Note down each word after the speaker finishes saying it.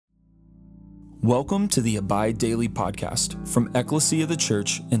Welcome to the Abide Daily podcast from Ecclesia the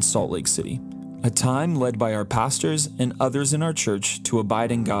Church in Salt Lake City, a time led by our pastors and others in our church to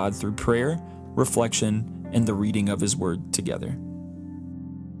abide in God through prayer, reflection, and the reading of His Word together.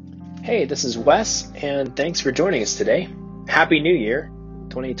 Hey, this is Wes, and thanks for joining us today. Happy New Year.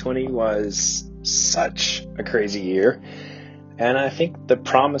 2020 was such a crazy year, and I think the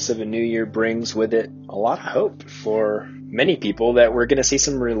promise of a new year brings with it a lot of hope for many people that we're going to see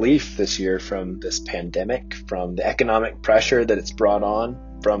some relief this year from this pandemic, from the economic pressure that it's brought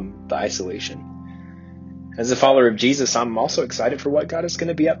on, from the isolation. As a follower of Jesus, I'm also excited for what God is going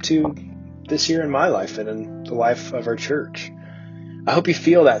to be up to this year in my life and in the life of our church. I hope you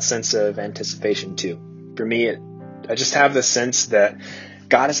feel that sense of anticipation too. For me, I just have the sense that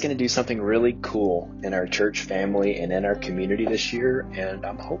God is going to do something really cool in our church family and in our community this year, and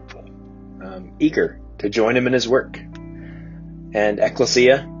I'm hopeful. I'm eager to join Him in His work. And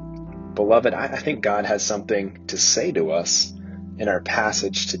Ecclesia, beloved, I think God has something to say to us in our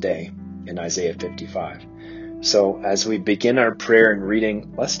passage today in Isaiah 55. So as we begin our prayer and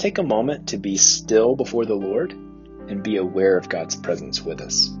reading, let's take a moment to be still before the Lord and be aware of God's presence with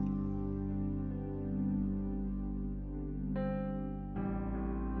us.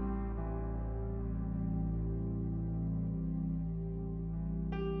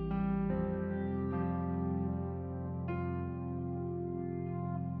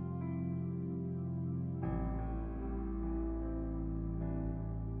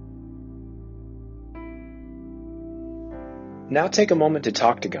 Now take a moment to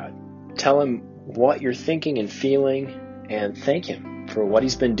talk to God. Tell Him what you're thinking and feeling, and thank Him for what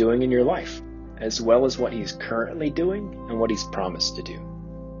He's been doing in your life, as well as what He's currently doing and what He's promised to do.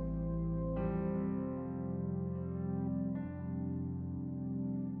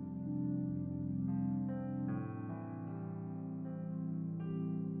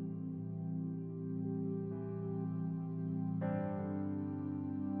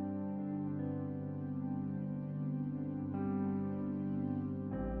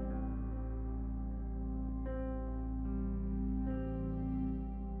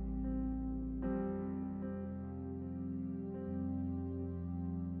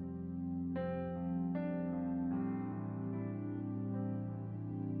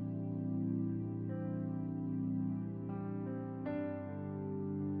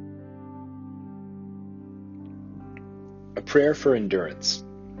 A prayer for endurance.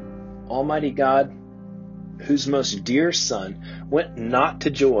 Almighty God, whose most dear Son went not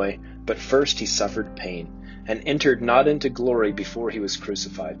to joy, but first He suffered pain, and entered not into glory before He was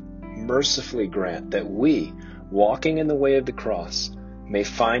crucified, mercifully grant that we, walking in the way of the cross, may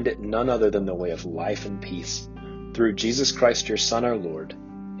find it none other than the way of life and peace. Through Jesus Christ, your Son, our Lord.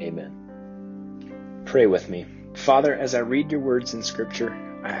 Amen. Pray with me. Father, as I read your words in Scripture,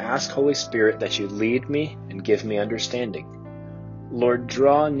 I ask, Holy Spirit, that you lead me and give me understanding. Lord,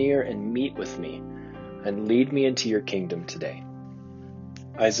 draw near and meet with me, and lead me into your kingdom today.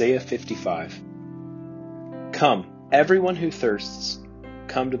 Isaiah 55. Come, everyone who thirsts,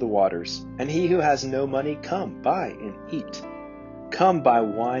 come to the waters, and he who has no money, come, buy and eat. Come, buy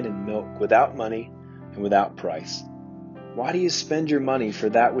wine and milk without money and without price. Why do you spend your money for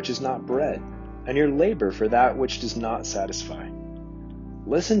that which is not bread, and your labor for that which does not satisfy?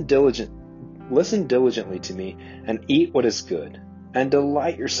 Listen diligently to me, and eat what is good, and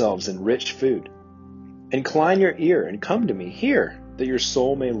delight yourselves in rich food. Incline your ear and come to me, hear, that your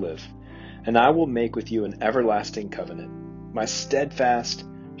soul may live, and I will make with you an everlasting covenant, my steadfast,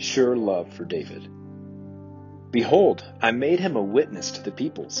 sure love for David. Behold, I made him a witness to the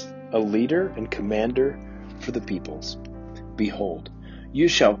peoples, a leader and commander for the peoples. Behold, you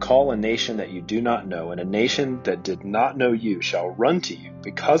shall call a nation that you do not know, and a nation that did not know you shall run to you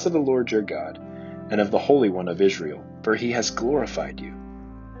because of the Lord your God and of the Holy One of Israel, for He has glorified you.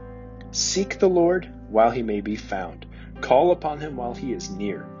 Seek the Lord while He may be found. Call upon Him while He is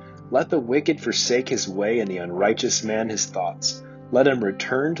near. Let the wicked forsake his way and the unrighteous man his thoughts. Let him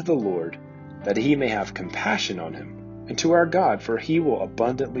return to the Lord, that He may have compassion on him, and to our God, for He will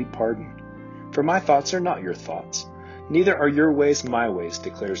abundantly pardon. For my thoughts are not your thoughts, neither are your ways my ways,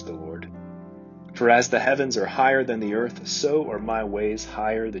 declares the Lord. For as the heavens are higher than the earth, so are my ways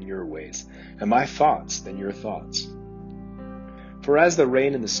higher than your ways, and my thoughts than your thoughts. For as the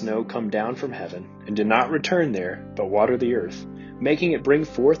rain and the snow come down from heaven, and do not return there, but water the earth, making it bring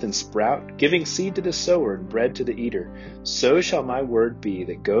forth and sprout, giving seed to the sower and bread to the eater, so shall my word be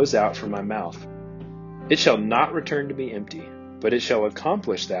that goes out from my mouth. It shall not return to me empty, but it shall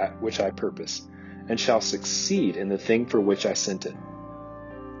accomplish that which I purpose, and shall succeed in the thing for which I sent it.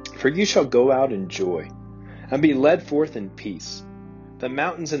 For you shall go out in joy, and be led forth in peace. The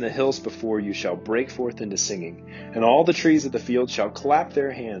mountains and the hills before you shall break forth into singing, and all the trees of the field shall clap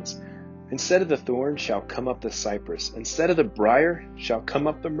their hands. Instead of the thorn shall come up the cypress, instead of the brier shall come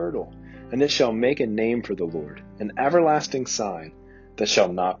up the myrtle, and it shall make a name for the Lord, an everlasting sign that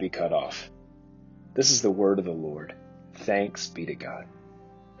shall not be cut off. This is the word of the Lord. Thanks be to God.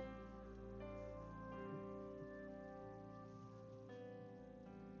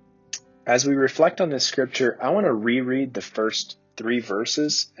 As we reflect on this scripture, I want to reread the first 3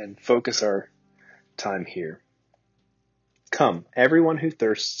 verses and focus our time here. Come, everyone who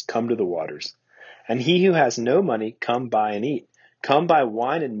thirsts, come to the waters. And he who has no money, come buy and eat. Come buy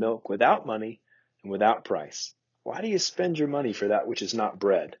wine and milk without money and without price. Why do you spend your money for that which is not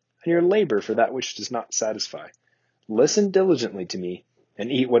bread, and your labor for that which does not satisfy? Listen diligently to me,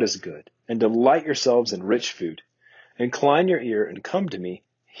 and eat what is good, and delight yourselves in rich food. Incline your ear and come to me.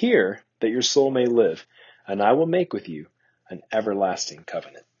 Hear, that your soul may live, and I will make with you an everlasting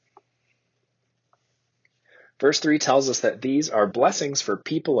covenant. Verse 3 tells us that these are blessings for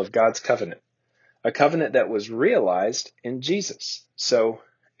people of God's covenant, a covenant that was realized in Jesus. So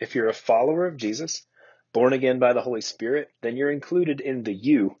if you're a follower of Jesus, born again by the Holy Spirit, then you're included in the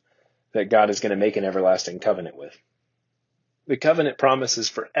you that God is going to make an everlasting covenant with. The covenant promises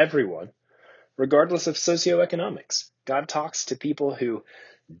for everyone, regardless of socioeconomics. God talks to people who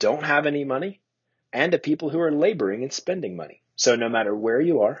don't have any money and to people who are laboring and spending money. So no matter where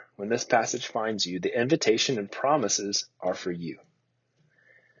you are, when this passage finds you, the invitation and promises are for you.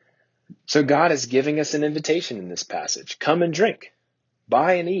 So God is giving us an invitation in this passage. Come and drink,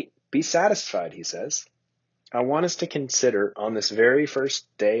 buy and eat, be satisfied, he says. I want us to consider on this very first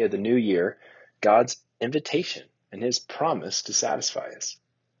day of the new year, God's invitation and his promise to satisfy us.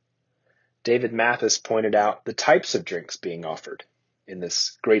 David Mathis pointed out the types of drinks being offered in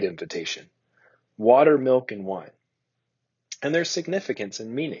this great invitation: water, milk, and wine. And there's significance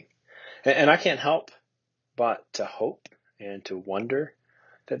and meaning. And I can't help but to hope and to wonder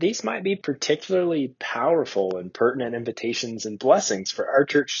that these might be particularly powerful and pertinent invitations and blessings for our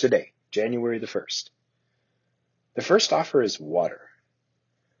church today, January the 1st. The first offer is water.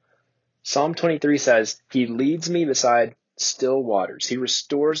 Psalm 23 says, he leads me beside still waters. He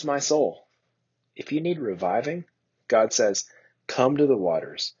restores my soul. If you need reviving, God says, come to the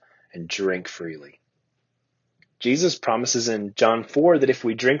waters and drink freely. Jesus promises in John 4 that if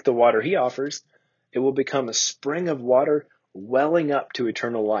we drink the water he offers, it will become a spring of water welling up to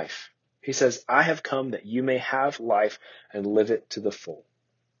eternal life. He says, I have come that you may have life and live it to the full.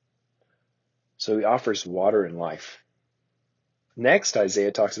 So he offers water and life. Next,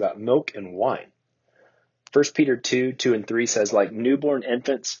 Isaiah talks about milk and wine. 1 Peter 2 and 3 says, like newborn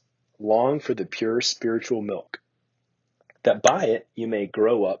infants, long for the pure spiritual milk, that by it you may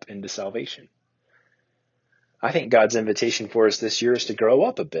grow up into salvation. I think God's invitation for us this year is to grow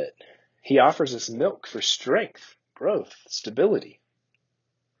up a bit. He offers us milk for strength, growth, stability.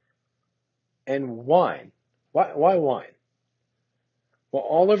 And wine. Why wine? Well,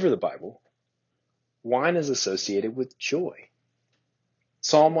 all over the Bible, wine is associated with joy.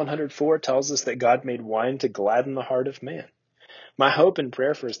 Psalm 104 tells us that God made wine to gladden the heart of man. My hope and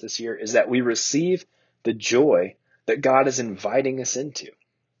prayer for us this year is that we receive the joy that God is inviting us into.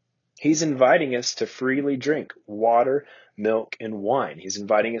 He's inviting us to freely drink water, milk, and wine. He's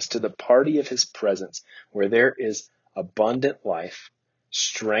inviting us to the party of his presence where there is abundant life,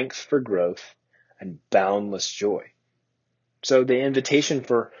 strength for growth, and boundless joy. So the invitation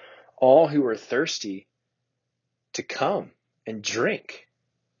for all who are thirsty to come and drink.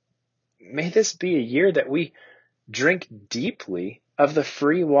 May this be a year that we drink deeply of the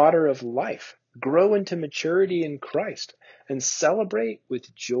free water of life, grow into maturity in Christ, and celebrate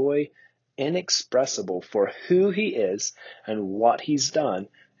with joy inexpressible for who he is and what he's done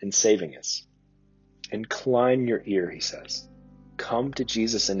in saving us. Incline your ear, he says. Come to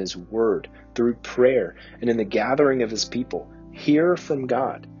Jesus in his word, through prayer, and in the gathering of his people. Hear from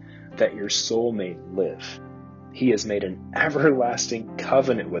God, that your soul may live. He has made an everlasting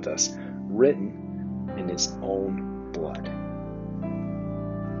covenant with us, written in his own blood.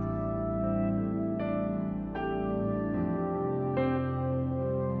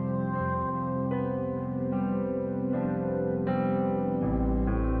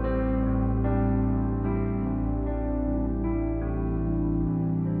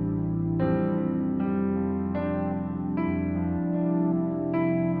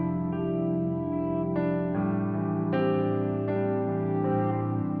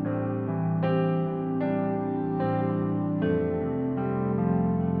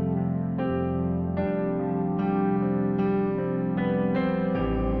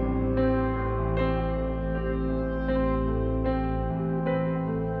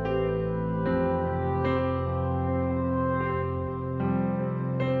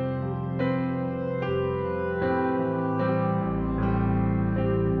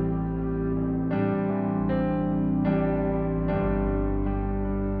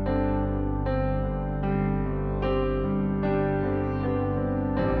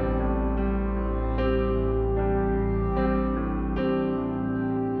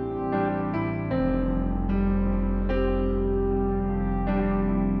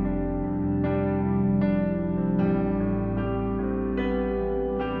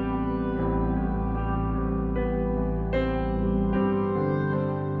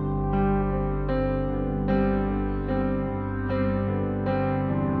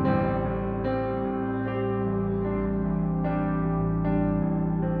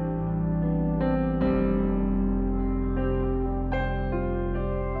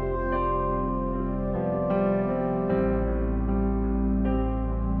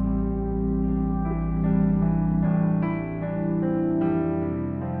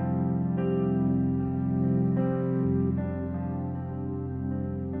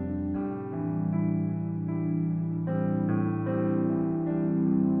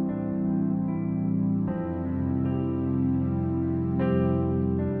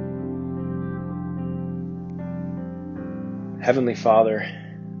 Heavenly Father,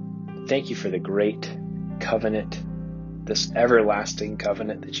 thank you for the great covenant, this everlasting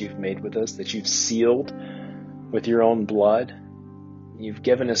covenant that you've made with us, that you've sealed with your own blood. You've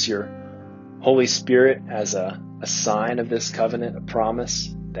given us your Holy Spirit as a sign of this covenant, a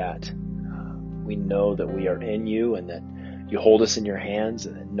promise that we know that we are in you and that you hold us in your hands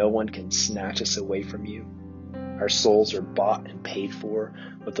and that no one can snatch us away from you. Our souls are bought and paid for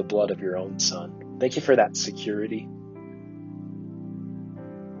with the blood of your own Son. Thank you for that security.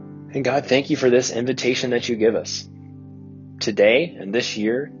 And God, thank you for this invitation that you give us today and this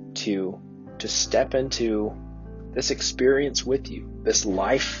year to step into this experience with you, this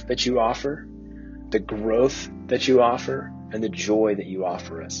life that you offer, the growth that you offer, and the joy that you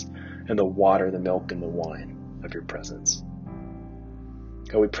offer us, and the water, the milk, and the wine of your presence.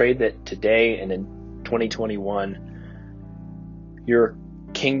 God, we pray that today and in 2021, your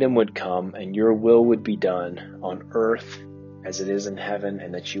kingdom would come and your will would be done on earth as it is in heaven,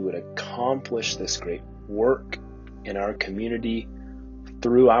 and that you would accomplish this great work in our community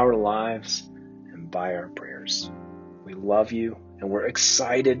through our lives and by our prayers. We love you and we're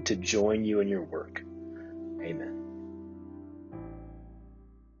excited to join you in your work. Amen.